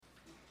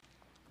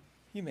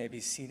You may be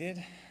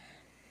seated.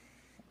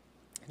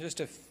 Just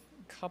a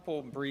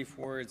couple brief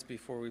words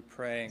before we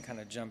pray and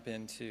kind of jump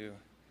into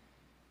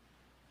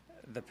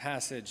the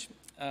passage.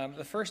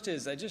 The first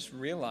is, I just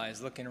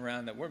realized looking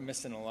around that we're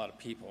missing a lot of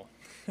people.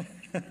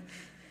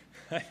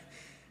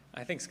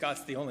 I think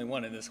Scott's the only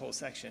one in this whole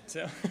section.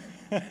 So,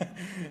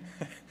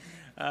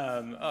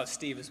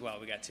 Steve as well.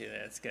 We got two there.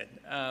 That's good.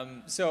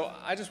 So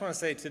I just want to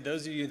say to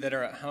those of you that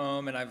are at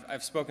home, and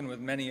I've spoken with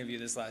many of you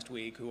this last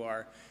week who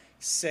are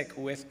sick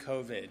with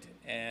COVID,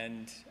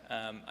 and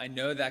I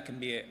know that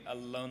can be a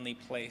lonely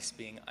place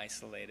being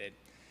isolated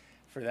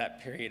for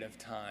that period of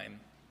time.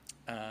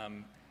 I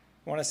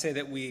want to say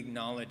that we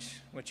acknowledge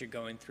what you're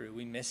going through.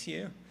 We miss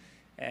you,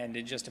 and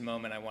in just a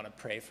moment I want to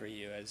pray for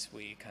you as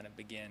we kind of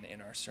begin in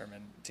our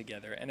sermon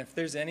together. And if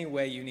there's any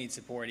way you need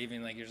support,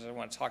 even like you just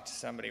want to talk to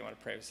somebody, want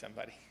to pray with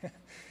somebody,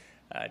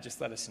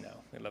 just let us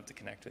know. We'd love to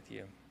connect with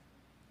you.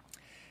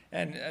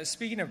 And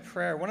speaking of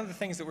prayer, one of the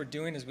things that we're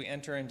doing as we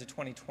enter into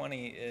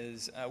 2020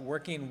 is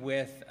working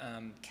with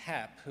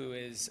Kep, who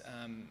is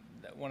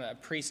a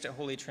priest at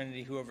Holy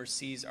Trinity who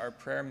oversees our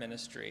prayer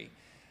ministry.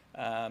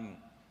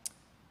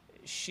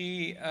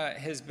 She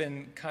has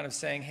been kind of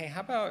saying, hey,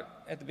 how about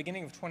at the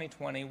beginning of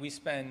 2020, we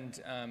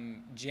spend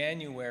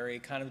January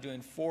kind of doing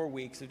 4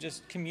 weeks of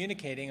just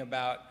communicating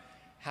about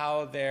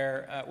how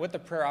what the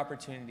prayer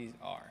opportunities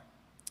are.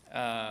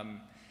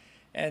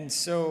 And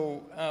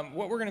so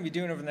what we're going to be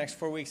doing over the next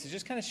 4 weeks is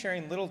just kind of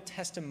sharing little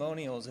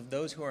testimonials of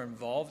those who are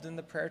involved in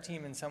the prayer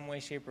team in some way,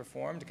 shape, or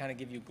form to kind of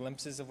give you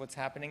glimpses of what's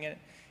happening in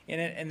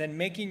it, and then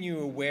making you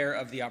aware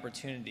of the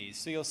opportunities.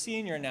 So you'll see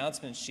in your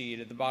announcement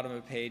sheet at the bottom of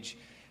the page,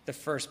 the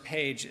first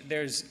page,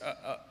 there's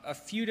a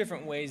few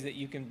different ways that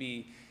you can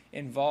be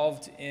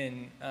involved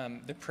in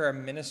the prayer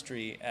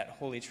ministry at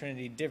Holy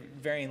Trinity,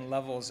 varying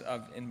levels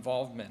of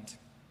involvement.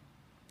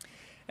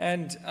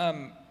 And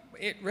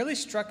it really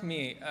struck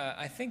me,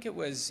 I think it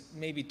was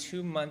maybe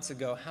 2 months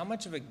ago, how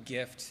much of a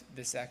gift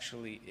this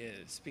actually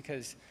is.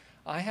 Because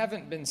I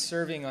haven't been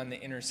serving on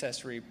the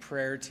intercessory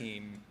prayer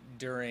team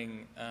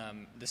during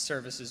the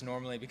services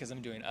normally because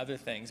I'm doing other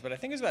things. But I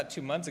think it was about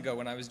 2 months ago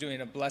when I was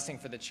doing a blessing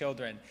for the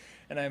children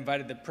and I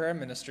invited the prayer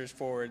ministers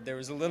forward. There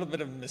was a little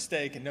bit of a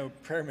mistake and no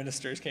prayer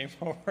ministers came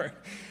forward.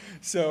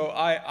 So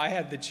I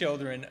had the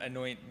children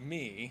anoint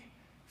me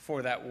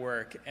for that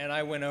work, and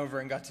I went over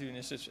and got to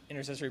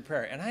intercessory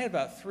prayer, and I had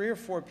about 3 or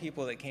 4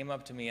 people that came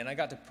up to me, and I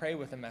got to pray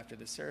with them after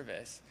the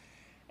service.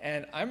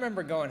 And I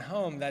remember going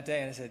home that day,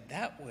 and I said,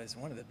 that was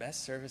one of the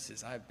best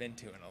services I've been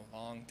to in a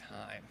long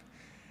time.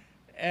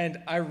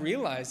 And I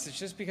realized it's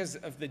just because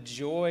of the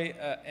joy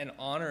and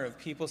honor of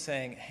people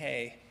saying,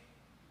 hey,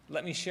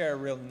 let me share a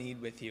real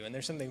need with you. And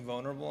there's something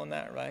vulnerable in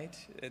that, right?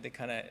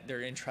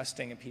 They're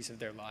entrusting a piece of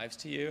their lives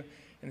to you.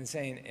 And then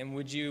saying, and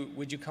would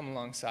you come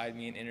alongside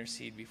me and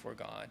intercede before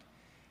God?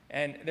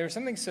 And there was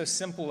something so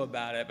simple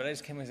about it, but I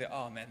just came and said,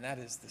 oh man, that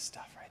is the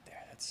stuff right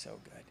there. That's so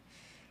good.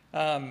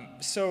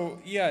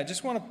 I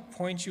just want to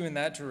point you in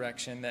that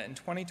direction, that in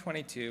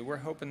 2022, we're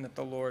hoping that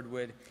the Lord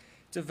would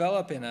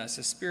develop in us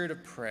a spirit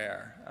of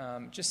prayer,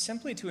 just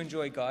simply to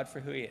enjoy God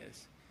for who he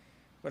is,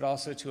 but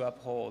also to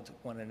uphold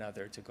one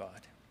another to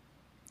God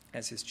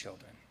as his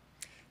children.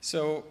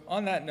 So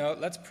on that note,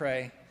 let's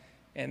pray.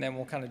 And then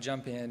we'll kind of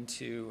jump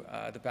into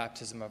the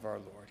baptism of our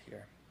Lord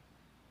here.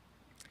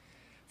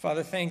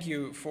 Father, thank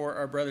you for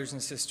our brothers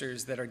and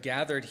sisters that are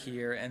gathered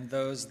here and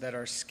those that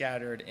are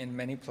scattered in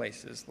many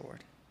places,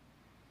 Lord.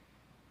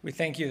 We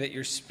thank you that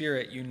your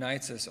Spirit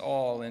unites us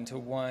all into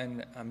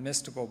one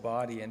mystical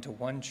body, into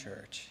one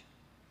church.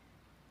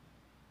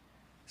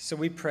 So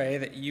we pray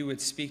that you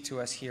would speak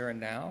to us here and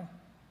now.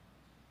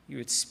 You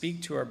would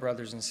speak to our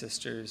brothers and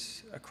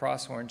sisters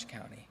across Orange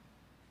County.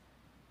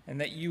 And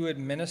that you would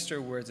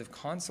minister words of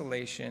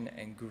consolation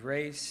and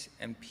grace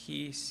and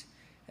peace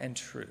and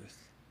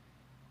truth,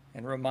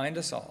 and remind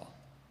us all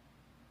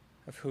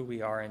of who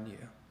we are in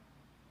you.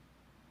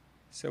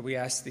 So we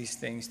ask these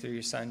things through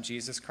your Son,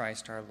 Jesus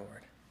Christ, our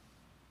Lord.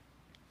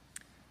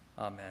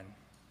 Amen.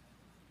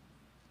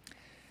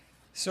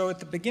 So at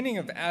the beginning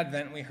of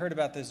Advent, we heard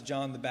about this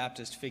John the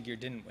Baptist figure,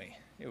 didn't we?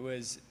 It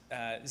was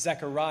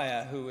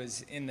Zechariah who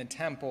was in the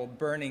temple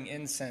burning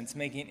incense,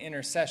 making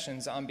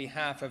intercessions on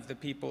behalf of the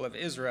people of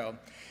Israel.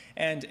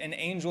 And an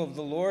angel of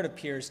the Lord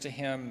appears to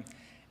him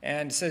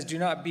and says, do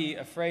not be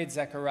afraid,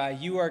 Zechariah.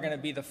 You are going to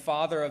be the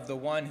father of the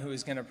one who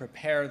is going to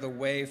prepare the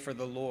way for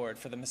the Lord,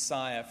 for the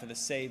Messiah, for the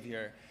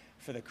Savior,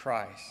 for the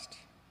Christ.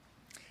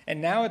 And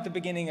now at the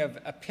beginning of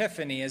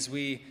Epiphany, as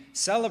we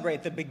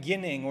celebrate the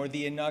beginning or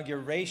the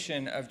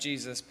inauguration of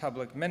Jesus'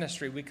 public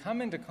ministry, we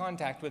come into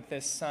contact with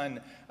this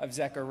son of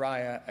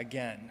Zechariah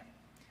again.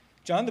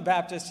 John the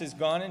Baptist has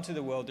gone into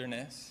the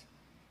wilderness.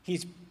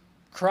 He's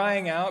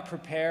crying out,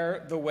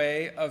 prepare the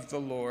way of the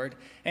Lord.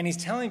 And he's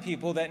telling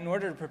people that in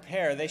order to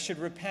prepare, they should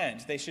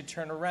repent, they should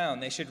turn around,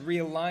 they should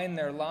realign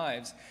their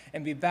lives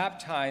and be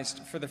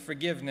baptized for the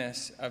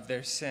forgiveness of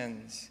their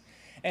sins.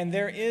 And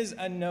there is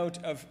a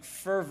note of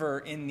fervor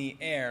in the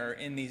air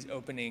in these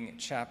opening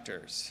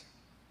chapters.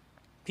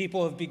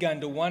 People have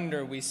begun to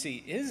wonder, we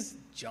see, is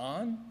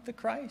John the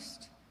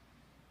Christ?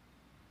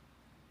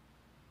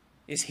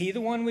 Is he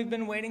the one we've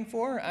been waiting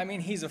for? I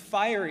mean, he's a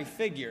fiery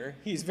figure.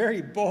 He's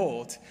very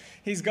bold.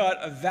 He's got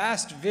a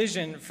vast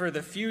vision for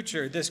the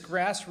future. This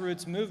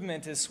grassroots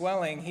movement is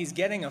swelling. He's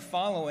getting a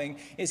following.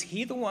 Is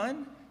he the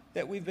one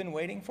that we've been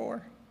waiting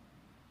for?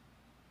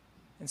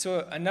 And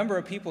so a number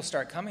of people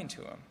start coming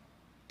to him.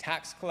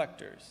 Tax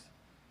collectors,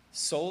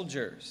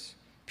 soldiers,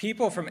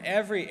 people from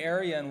every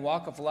area and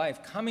walk of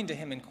life coming to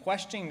him and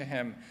questioning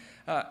him,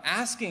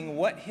 asking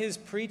what his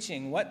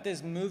preaching, what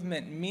this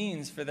movement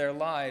means for their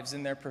lives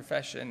and their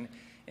profession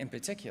in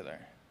particular.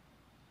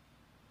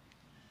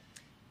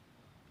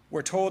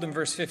 We're told in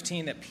verse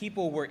 15 that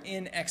people were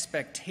in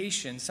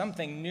expectation.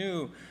 Something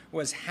new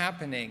was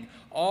happening.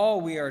 All,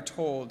 we are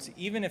told,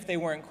 even if they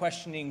weren't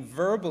questioning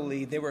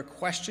verbally, they were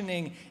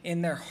questioning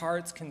in their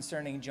hearts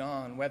concerning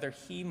John, whether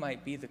he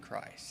might be the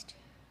Christ.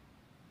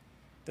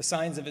 The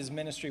signs of his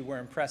ministry were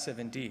impressive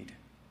indeed.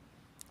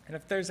 And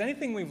if there's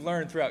anything we've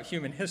learned throughout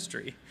human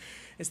history,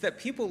 it's that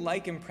people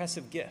like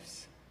impressive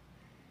gifts.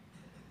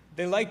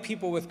 They like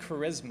people with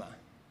charisma.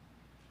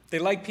 They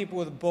like people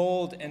with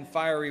bold and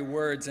fiery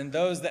words and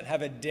those that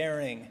have a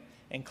daring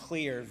and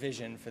clear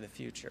vision for the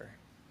future.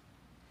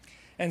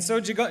 And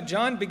so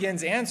John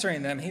begins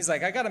answering them. He's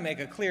like, I got to make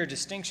a clear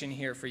distinction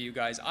here for you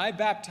guys. I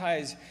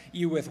baptize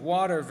you with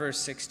water, verse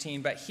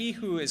 16, but he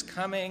who is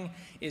coming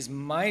is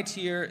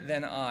mightier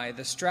than I,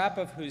 the strap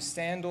of whose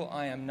sandal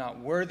I am not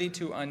worthy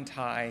to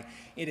untie.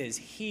 It is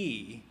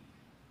he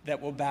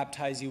that will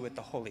baptize you with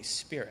the Holy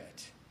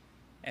Spirit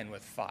and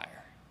with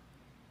fire.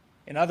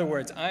 In other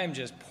words, I am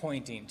just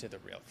pointing to the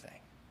real thing.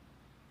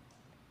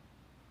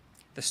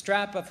 The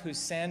strap of whose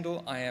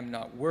sandal I am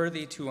not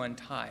worthy to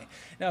untie.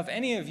 Now, if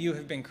any of you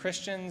have been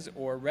Christians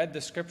or read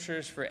the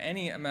scriptures for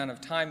any amount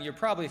of time, you're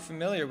probably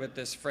familiar with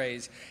this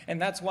phrase,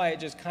 and that's why it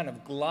just kind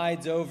of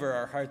glides over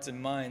our hearts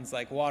and minds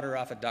like water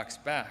off a duck's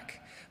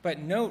back. But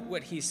note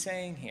what he's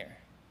saying here.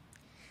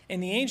 In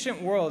the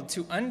ancient world,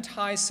 to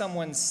untie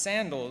someone's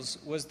sandals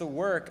was the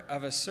work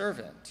of a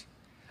servant.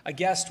 A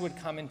guest would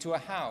come into a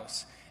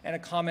house, and a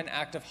common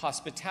act of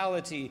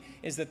hospitality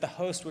is that the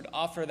host would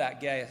offer that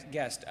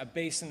guest a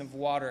basin of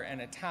water and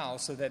a towel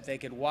so that they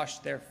could wash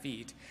their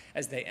feet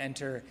as they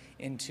enter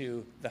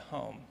into the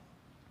home.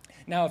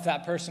 Now, if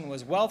that person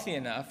was wealthy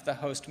enough, the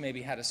host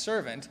maybe had a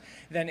servant,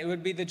 then it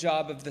would be the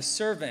job of the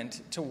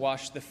servant to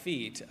wash the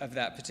feet of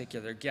that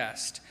particular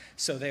guest.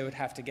 So they would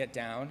have to get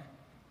down.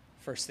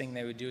 First thing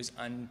they would do is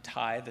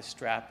untie the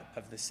strap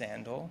of the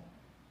sandal,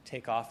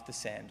 take off the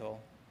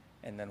sandal,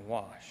 and then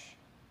wash.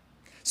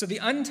 So the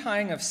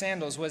untying of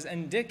sandals was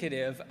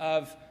indicative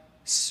of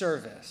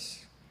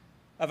service,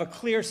 of a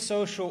clear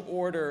social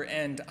order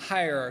and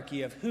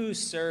hierarchy of who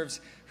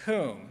serves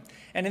whom.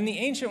 And in the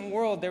ancient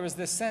world, there was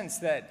this sense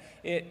that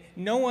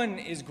no one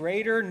is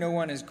greater, no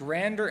one is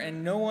grander,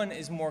 and no one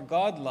is more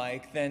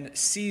godlike than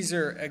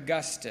Caesar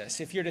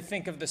Augustus. If you're to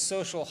think of the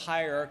social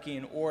hierarchy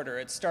and order,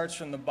 it starts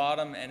from the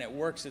bottom and it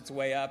works its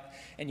way up,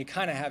 and you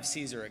kind of have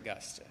Caesar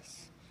Augustus.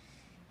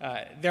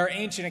 There are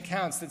ancient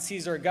accounts that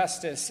Caesar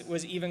Augustus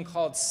was even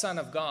called Son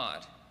of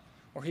God,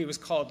 or he was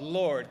called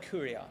Lord,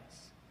 Kurios.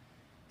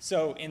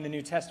 So in the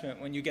New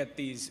Testament, when you get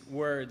these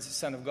words,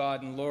 Son of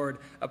God and Lord,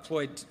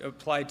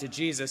 applied to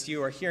Jesus,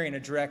 you are hearing a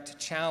direct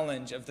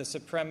challenge of the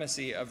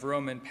supremacy of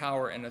Roman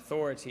power and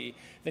authority.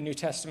 The New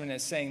Testament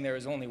is saying there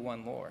is only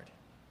one Lord.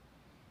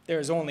 There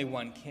is only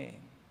one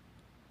King.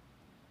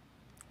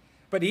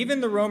 But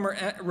even the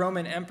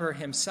Roman emperor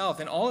himself,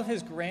 in all of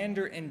his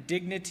grandeur and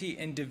dignity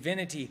and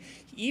divinity,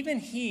 even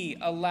he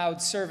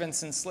allowed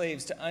servants and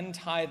slaves to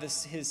untie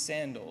his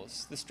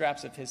sandals, the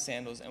straps of his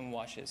sandals, and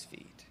wash his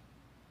feet.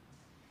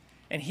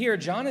 And here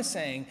John is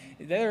saying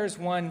there is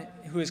one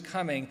who is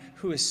coming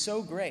who is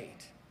so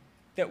great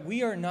that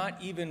we are not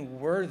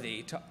even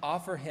worthy to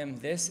offer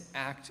him this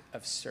act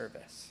of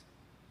service,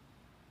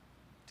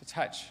 to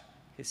touch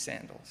his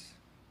sandals.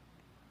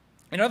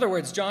 In other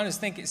words, John is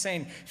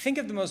saying, think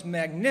of the most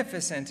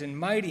magnificent and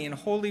mighty and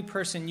holy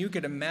person you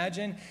could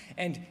imagine,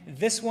 and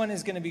this one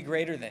is going to be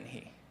greater than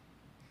he.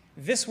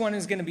 This one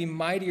is going to be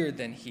mightier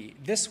than he.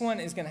 This one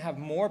is going to have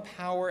more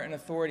power and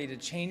authority to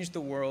change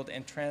the world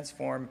and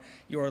transform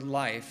your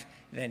life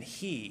than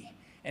he.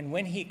 And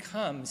when he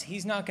comes,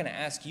 he's not going to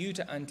ask you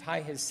to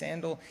untie his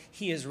sandal.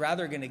 He is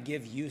rather going to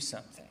give you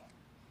something.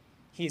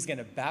 He's going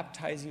to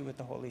baptize you with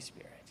the Holy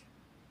Spirit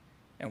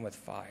and with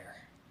fire.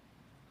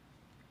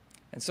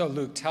 And so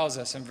Luke tells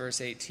us in verse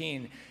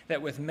 18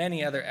 that with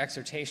many other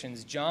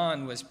exhortations,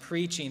 John was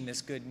preaching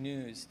this good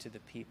news to the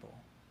people.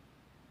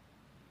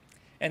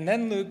 And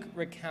then Luke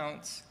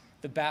recounts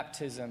the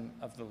baptism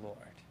of the Lord.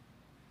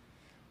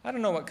 I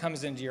don't know what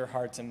comes into your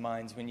hearts and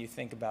minds when you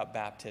think about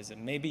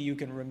baptism. Maybe you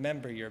can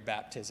remember your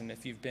baptism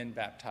if you've been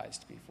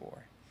baptized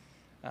before.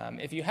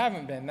 If you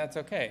haven't been, that's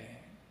okay.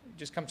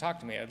 Just come talk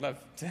to me. I'd love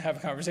to have a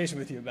conversation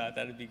with you about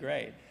that. It'd be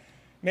great.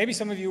 Maybe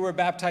some of you were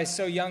baptized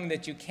so young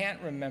that you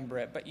can't remember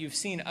it, but you've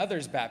seen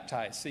others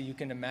baptized, so you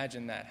can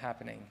imagine that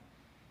happening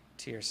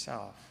to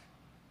yourself.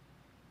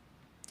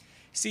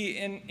 See,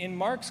 in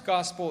Mark's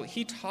gospel,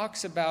 he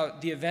talks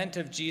about the event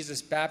of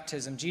Jesus'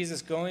 baptism,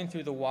 Jesus going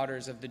through the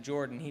waters of the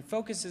Jordan. He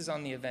focuses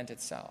on the event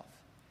itself.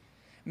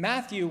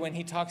 Matthew, when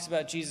he talks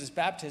about Jesus'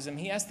 baptism,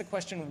 he asks the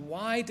question,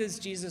 why does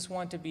Jesus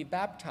want to be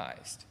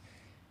baptized?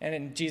 And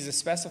then Jesus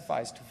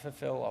specifies to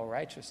fulfill all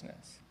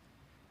righteousness.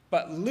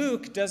 But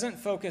Luke doesn't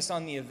focus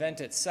on the event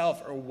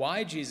itself or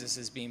why Jesus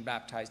is being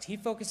baptized. He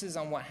focuses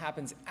on what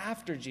happens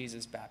after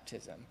Jesus'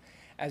 baptism,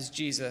 as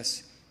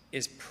Jesus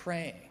is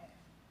praying.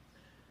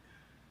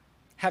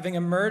 Having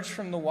emerged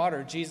from the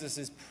water, Jesus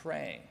is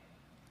praying.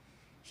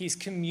 He's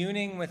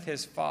communing with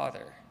his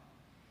Father.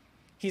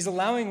 He's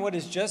allowing what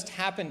has just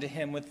happened to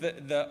him with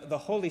the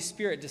Holy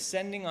Spirit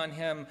descending on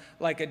him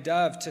like a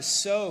dove to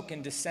soak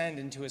and descend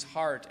into his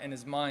heart and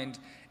his mind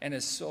and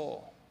his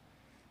soul.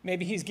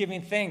 Maybe he's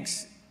giving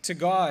thanks to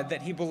God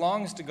that he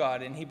belongs to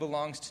God and he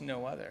belongs to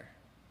no other.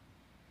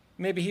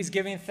 Maybe he's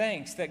giving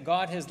thanks that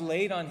God has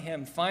laid on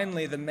him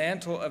finally the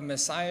mantle of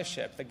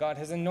messiahship, that God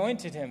has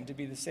anointed him to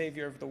be the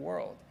Savior of the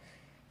world,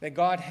 that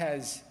God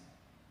has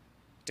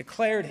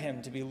declared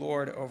him to be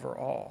Lord over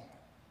all.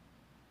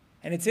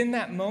 And it's in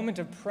that moment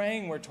of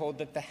praying, we're told,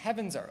 that the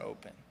heavens are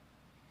open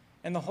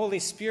and the Holy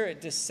Spirit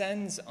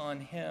descends on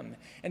him.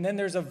 And then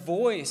there's a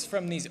voice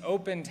from these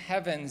opened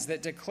heavens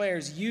that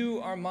declares, "You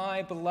are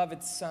my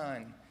beloved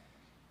Son.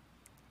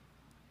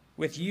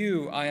 With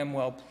you I am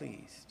well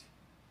pleased."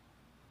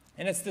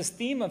 And it's this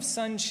theme of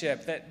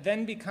sonship that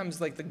then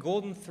becomes like the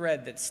golden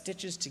thread that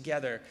stitches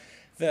together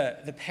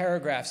the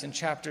paragraphs and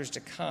chapters to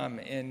come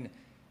in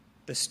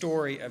the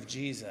story of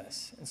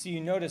Jesus. And so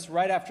you notice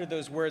right after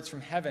those words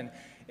from heaven,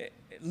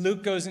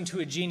 Luke goes into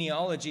a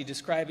genealogy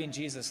describing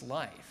Jesus'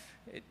 life.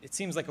 It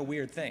seems like a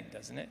weird thing,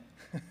 doesn't it?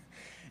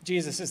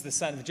 Jesus is the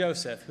son of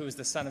Joseph, who is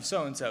the son of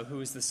so-and-so,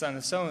 who is the son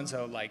of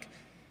so-and-so, like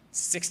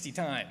 60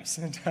 times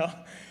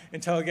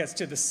until it gets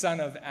to the son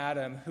of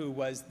Adam, who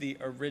was the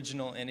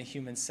original, in a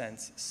human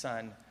sense,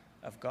 son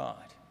of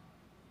God.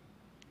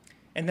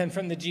 And then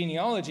from the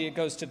genealogy, it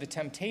goes to the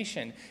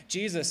temptation.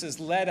 Jesus is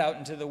led out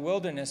into the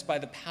wilderness by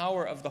the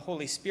power of the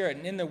Holy Spirit.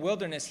 And in the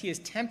wilderness, he is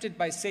tempted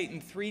by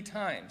Satan 3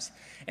 times.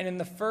 And in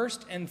the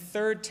first and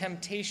third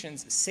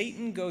temptations,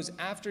 Satan goes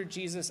after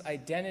Jesus'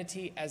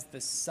 identity as the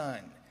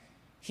Son.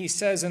 He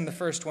says in the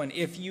first one,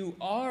 "If you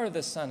are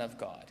the Son of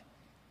God,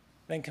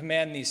 then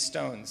command these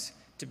stones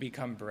to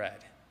become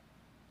bread."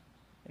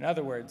 In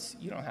other words,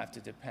 you don't have to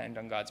depend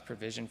on God's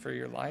provision for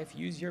your life.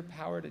 Use your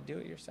power to do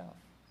it yourself.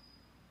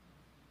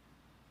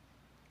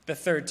 The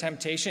third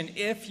temptation,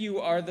 "If you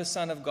are the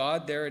Son of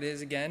God," there it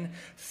is again,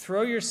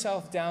 "throw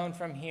yourself down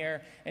from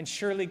here, and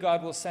surely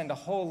God will send a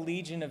whole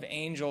legion of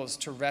angels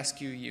to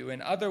rescue you."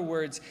 In other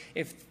words,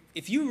 if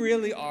you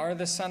really are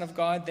the Son of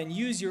God, then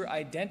use your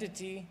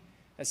identity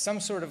as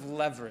some sort of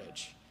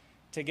leverage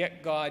to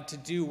get God to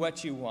do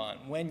what you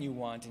want, when you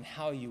want, and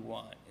how you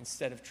want,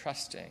 instead of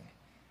trusting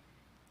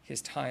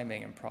his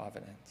timing and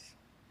providence.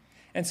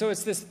 And so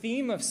it's this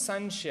theme of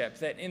sonship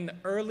that in the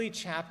early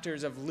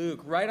chapters of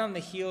Luke, right on the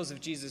heels of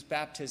Jesus'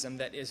 baptism,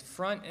 that is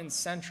front and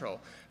central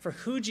for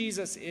who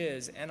Jesus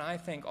is, and I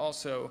think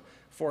also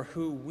for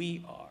who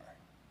we are.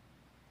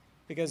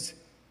 Because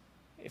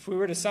if we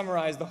were to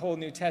summarize the whole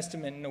New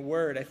Testament in a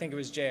word, I think it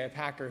was J.I.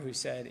 Packer who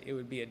said it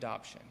would be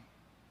adoption.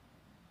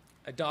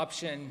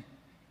 Adoption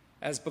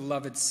as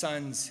beloved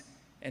sons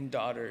and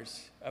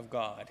daughters of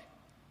God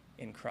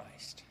in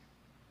Christ.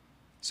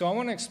 So I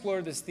want to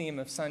explore this theme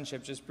of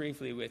sonship just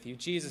briefly with you,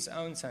 Jesus'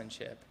 own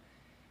sonship,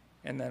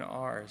 and then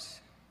ours.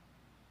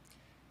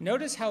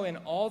 Notice how in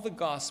all the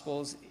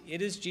Gospels,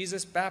 it is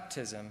Jesus'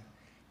 baptism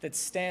that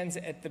stands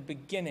at the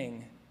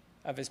beginning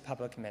of his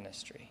public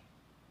ministry.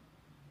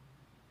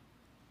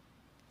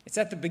 It's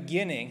at the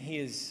beginning he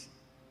is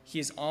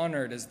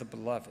honored as the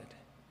beloved.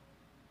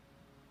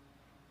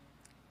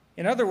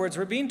 In other words,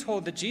 we're being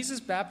told that Jesus'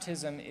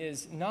 baptism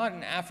is not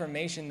an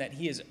affirmation that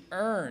he has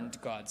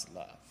earned God's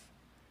love,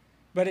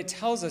 but it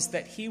tells us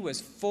that he was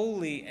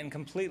fully and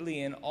completely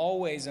and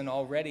always and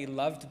already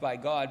loved by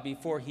God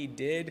before he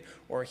did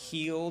or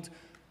healed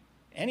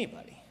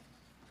anybody.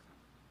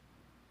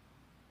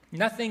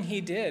 Nothing he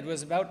did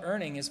was about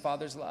earning his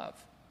Father's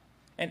love.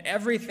 And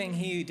everything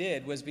he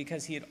did was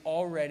because he had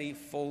already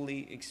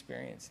fully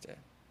experienced it.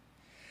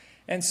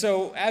 And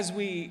so as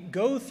we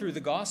go through the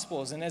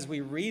Gospels and as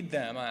we read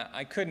them,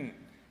 I couldn't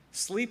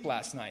sleep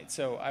last night.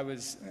 So I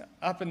was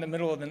up in the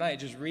middle of the night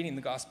just reading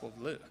the Gospel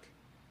of Luke.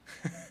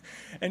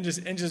 and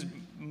just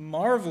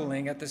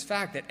marveling at this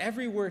fact that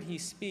every word he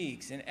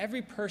speaks and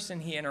every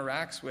person he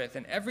interacts with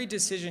and every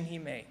decision he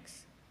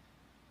makes,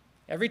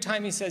 every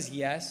time he says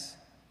yes,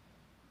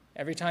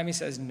 every time he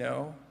says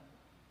no,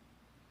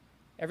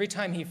 every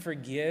time he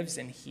forgives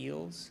and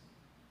heals,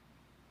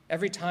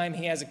 every time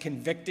he has a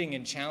convicting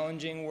and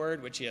challenging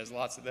word, which he has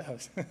lots of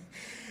those,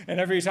 and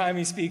every time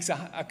he speaks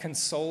a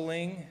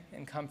consoling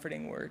and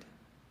comforting word,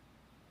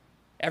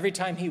 Every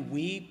time he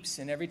weeps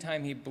and every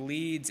time he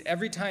bleeds,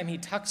 every time he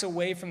tucks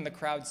away from the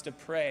crowds to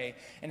pray,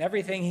 and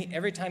every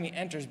time he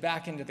enters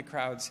back into the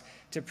crowds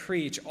to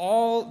preach,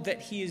 all that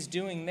he is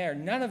doing there,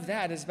 none of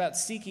that is about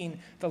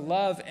seeking the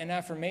love and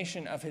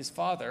affirmation of his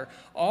Father.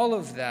 All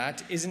of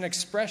that is an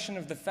expression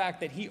of the fact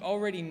that he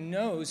already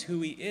knows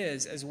who he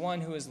is as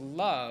one who is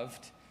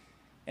loved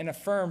and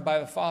affirmed by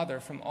the Father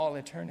from all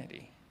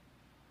eternity.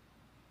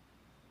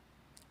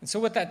 And so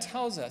what that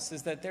tells us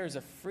is that there is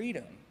a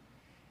freedom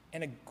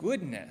and a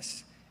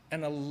goodness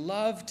and a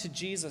love to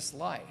Jesus'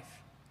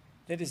 life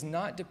that is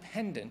not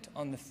dependent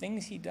on the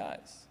things he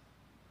does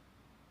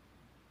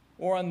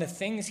or on the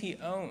things he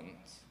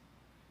owns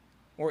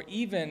or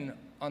even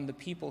on the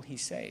people he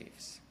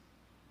saves.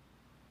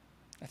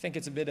 I think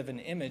it's a bit of an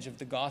image of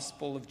the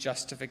gospel of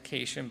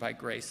justification by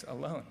grace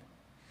alone.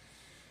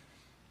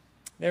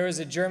 There was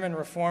a German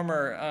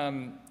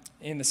reformer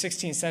in the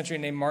 16th century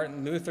named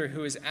Martin Luther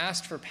who was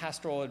asked for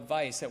pastoral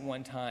advice at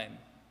one time.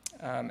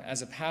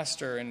 As a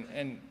pastor,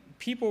 and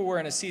people were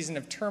in a season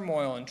of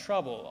turmoil and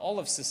trouble. All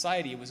of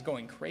society was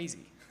going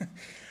crazy.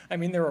 I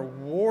mean, there were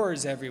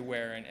wars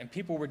everywhere, and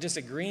people were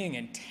disagreeing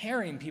and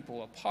tearing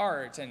people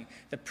apart, and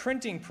the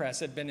printing press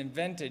had been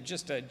invented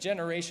just a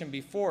generation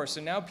before,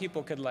 so now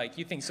people could,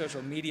 you think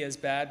social media is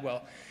bad?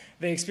 Well,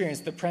 they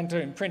experienced the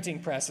printing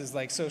press as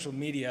like social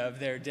media of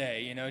their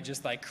day,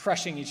 just like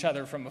crushing each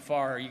other from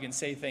afar. You can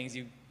say things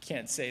you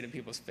can't say to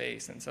people's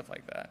face and stuff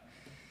like that.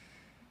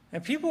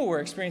 And people were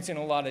experiencing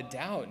a lot of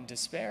doubt and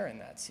despair in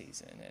that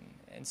season.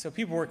 And so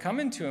people were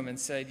coming to him and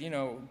said,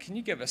 can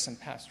you give us some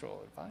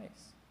pastoral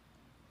advice?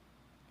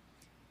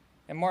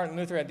 And Martin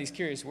Luther had these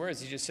curious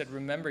words. He just said,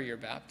 remember your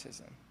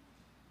baptism.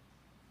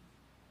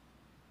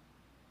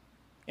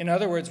 In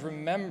other words,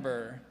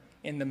 remember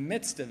in the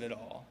midst of it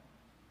all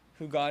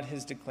who God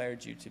has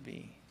declared you to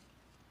be.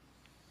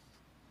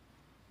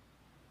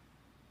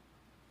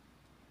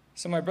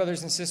 So my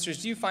brothers and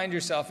sisters, do you find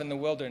yourself in the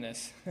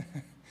wilderness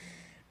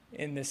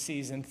in this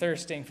season,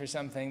 thirsting for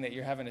something that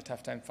you're having a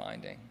tough time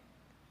finding?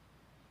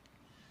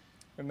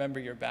 Remember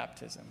your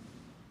baptism.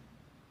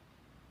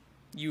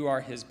 You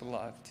are his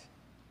beloved.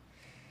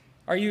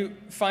 Are you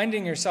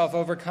finding yourself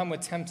overcome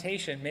with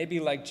temptation, maybe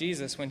like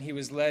Jesus when he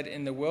was led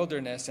in the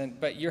wilderness,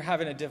 but you're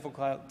having a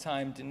difficult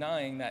time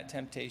denying that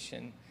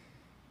temptation?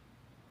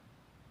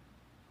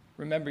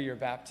 Remember your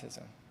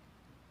baptism.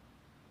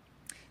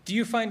 Do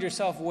you find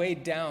yourself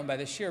weighed down by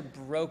the sheer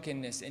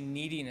brokenness and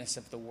neediness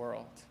of the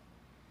world?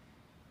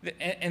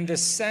 And the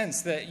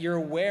sense that you're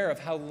aware of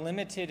how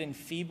limited and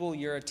feeble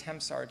your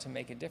attempts are to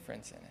make a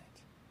difference in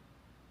it.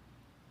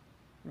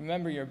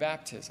 Remember your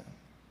baptism.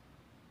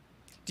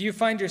 Do you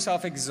find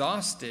yourself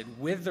exhausted,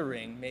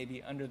 withering,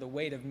 maybe under the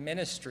weight of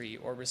ministry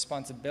or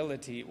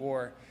responsibility,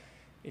 or,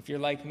 if you're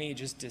like me,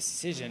 just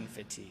decision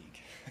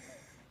fatigue?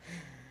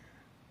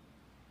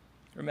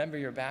 Remember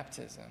your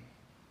baptism.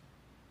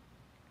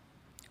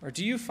 Or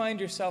do you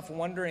find yourself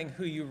wondering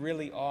who you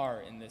really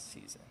are in this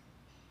season?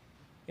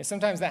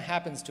 Sometimes that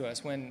happens to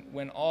us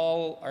when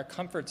all our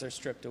comforts are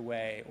stripped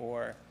away,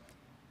 or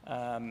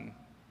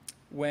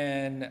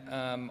when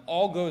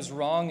all goes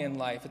wrong in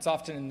life. It's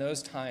often in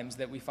those times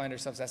that we find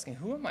ourselves asking,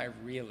 who am I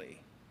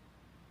really?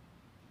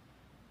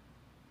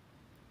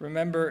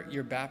 Remember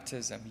your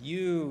baptism.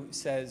 You,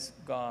 says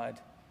God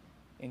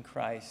in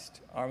Christ,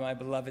 are my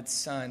beloved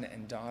son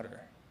and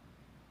daughter.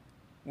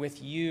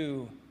 With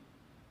you,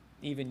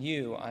 even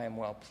you, I am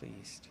well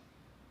pleased.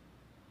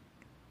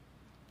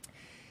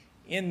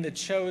 In The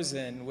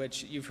Chosen,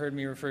 which you've heard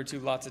me refer to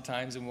lots of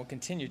times and will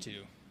continue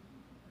to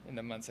in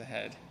the months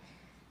ahead,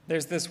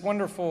 there's this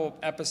wonderful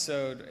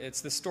episode.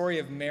 It's the story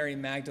of Mary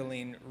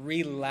Magdalene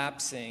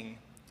relapsing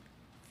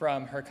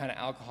from her kind of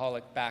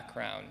alcoholic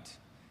background.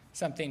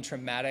 Something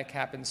traumatic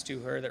happens to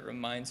her that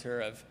reminds her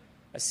of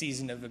a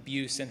season of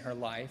abuse in her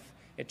life.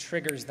 It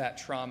triggers that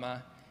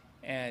trauma,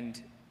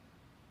 and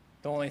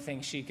the only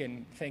thing she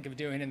can think of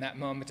doing in that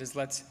moment is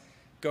let's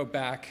go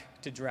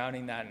back to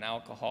drowning that in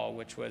alcohol,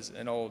 which was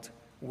an old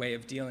way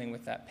of dealing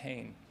with that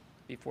pain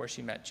before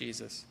she met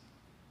Jesus.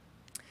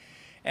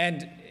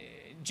 And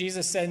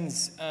Jesus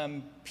sends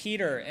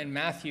Peter and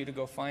Matthew to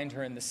go find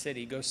her in the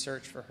city, go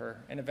search for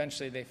her. And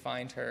eventually they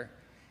find her,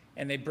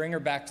 and they bring her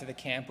back to the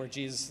camp where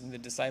Jesus and the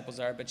disciples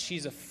are, but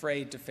she's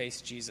afraid to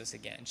face Jesus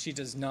again. She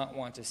does not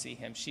want to see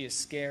him. She is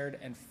scared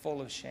and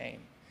full of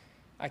shame.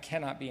 I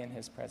cannot be in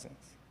his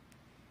presence.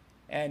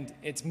 And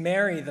it's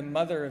Mary, the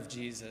mother of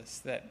Jesus,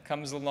 that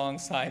comes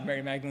alongside.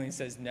 Mary Magdalene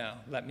says, no,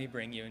 let me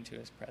bring you into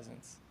his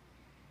presence.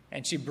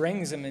 And she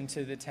brings him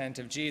into the tent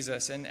of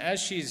Jesus. And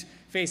as she's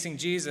facing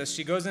Jesus,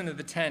 she goes into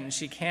the tent and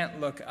she can't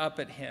look up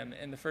at him.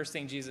 And the first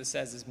thing Jesus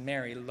says is,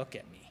 Mary, look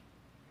at me.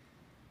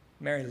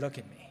 Mary, look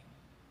at me.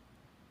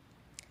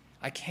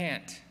 I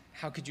can't.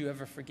 How could you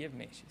ever forgive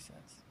me, she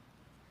says.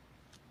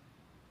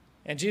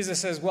 And Jesus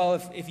says, well,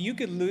 if you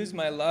could lose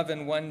my love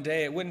in one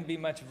day, it wouldn't be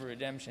much of a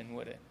redemption,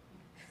 would it?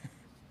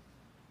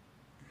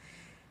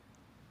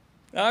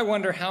 I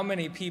wonder how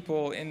many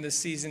people in the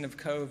season of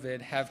COVID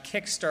have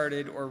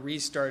kick-started or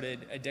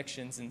restarted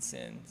addictions and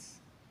sins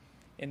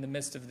in the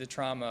midst of the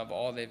trauma of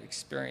all they've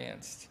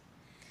experienced.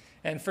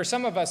 And for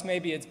some of us,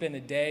 maybe it's been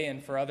a day,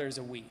 and for others,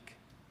 a week.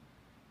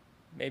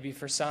 Maybe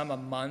for some, a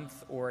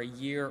month or a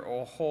year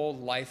or a whole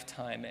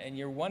lifetime. And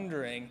you're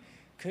wondering,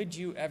 could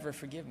you ever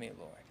forgive me,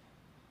 Lord?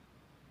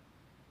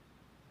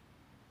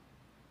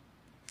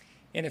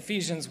 In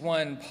Ephesians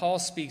 1, Paul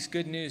speaks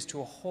good news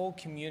to a whole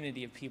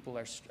community of people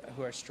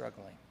who are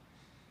struggling.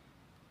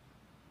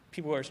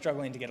 People who are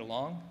struggling to get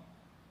along,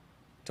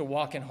 to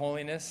walk in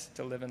holiness,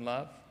 to live in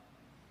love.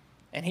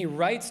 And he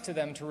writes to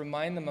them to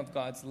remind them of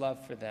God's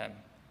love for them.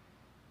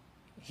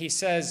 He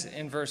says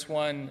in verse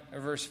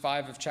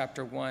 5 of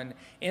chapter 1,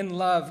 in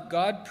love,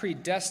 God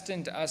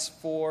predestined us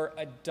for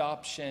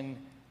adoption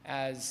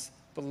as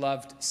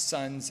beloved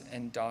sons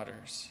and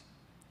daughters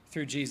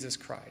through Jesus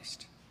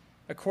Christ,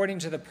 according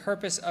to the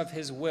purpose of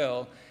his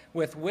will,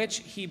 with which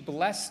he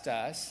blessed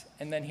us,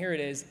 and then here it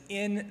is,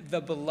 in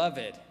the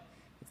beloved.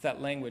 It's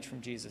that language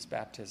from Jesus'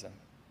 baptism.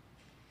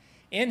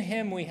 In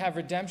him we have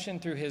redemption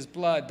through his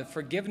blood, the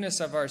forgiveness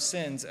of our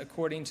sins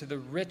according to the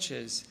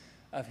riches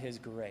of his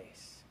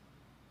grace.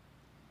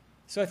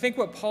 So I think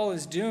what Paul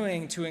is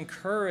doing to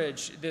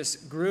encourage this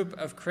group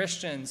of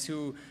Christians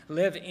who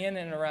live in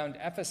and around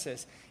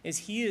Ephesus is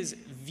he is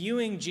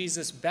viewing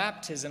Jesus'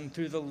 baptism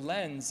through the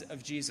lens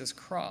of Jesus'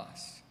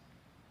 cross.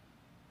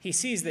 He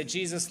sees that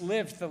Jesus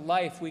lived the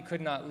life we could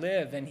not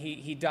live, and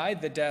he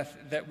died the death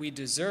that we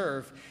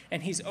deserve,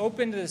 and he's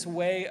opened this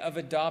way of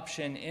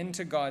adoption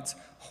into God's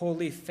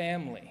holy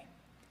family.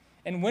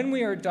 And when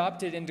we are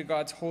adopted into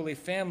God's holy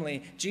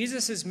family,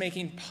 Jesus is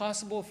making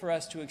possible for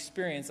us to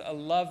experience a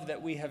love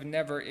that we have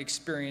never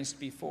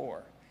experienced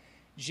before.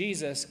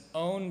 Jesus'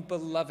 own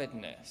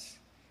belovedness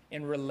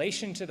in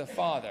relation to the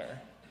Father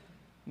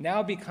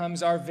now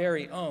becomes our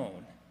very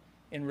own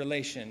in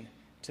relation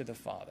to the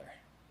Father.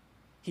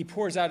 He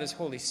pours out his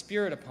Holy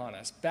Spirit upon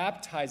us,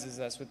 baptizes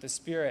us with the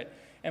Spirit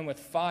and with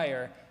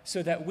fire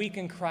so that we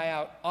can cry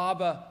out,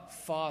 Abba,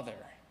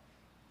 Father,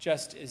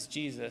 just as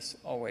Jesus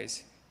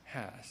always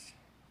has.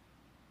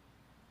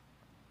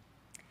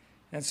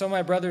 And so,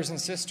 my brothers and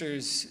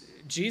sisters,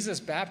 Jesus'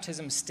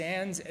 baptism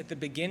stands at the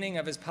beginning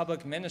of his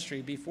public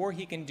ministry before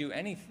he can do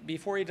anything,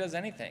 before he does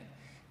anything,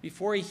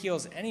 before he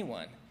heals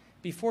anyone,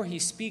 before he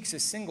speaks a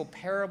single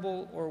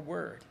parable or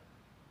word,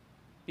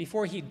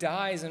 before he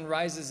dies and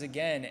rises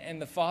again,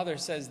 and the Father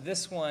says,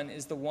 this one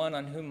is the one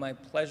on whom my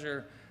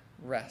pleasure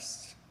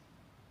rests.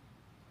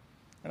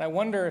 And I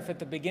wonder if at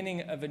the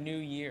beginning of a new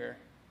year,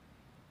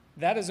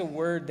 that is a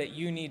word that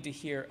you need to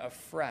hear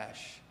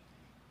afresh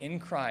in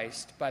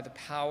Christ by the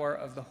power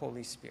of the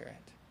Holy Spirit.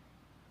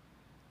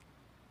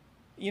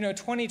 You know,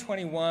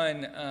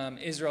 2021,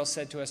 Israel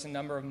said to us a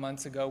number of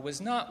months ago, was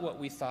not what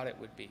we thought it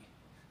would be.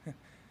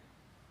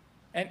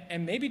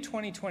 and maybe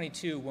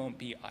 2022 won't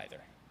be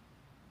either.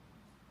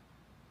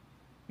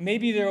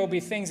 Maybe there will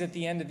be things at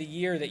the end of the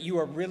year that you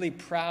are really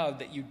proud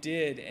that you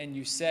did and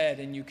you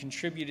said and you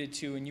contributed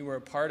to and you were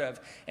a part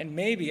of. And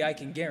maybe I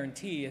can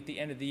guarantee at the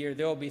end of the year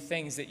there will be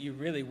things that you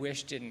really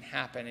wish didn't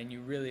happen and you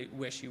really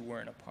wish you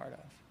weren't a part of.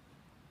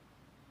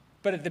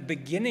 But at the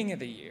beginning of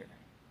the year,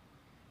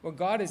 what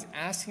God is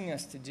asking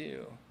us to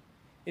do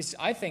is,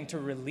 I think, to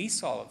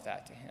release all of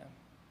that to him.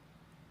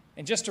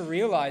 And just to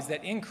realize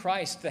that in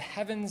Christ the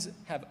heavens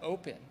have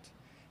opened.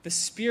 The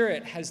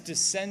Spirit has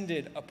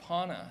descended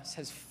upon us,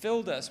 has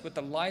filled us with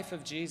the life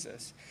of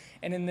Jesus.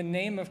 And in the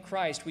name of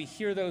Christ, we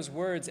hear those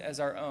words as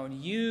our own.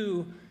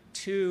 You,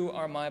 too,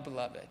 are my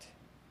beloved.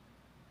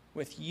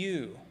 With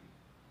you,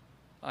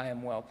 I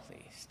am well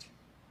pleased.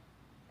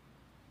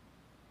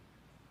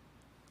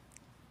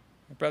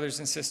 Brothers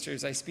and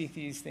sisters, I speak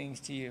these things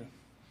to you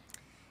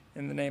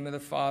in the name of the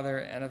Father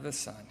and of the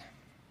Son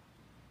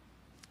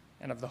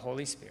and of the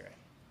Holy Spirit.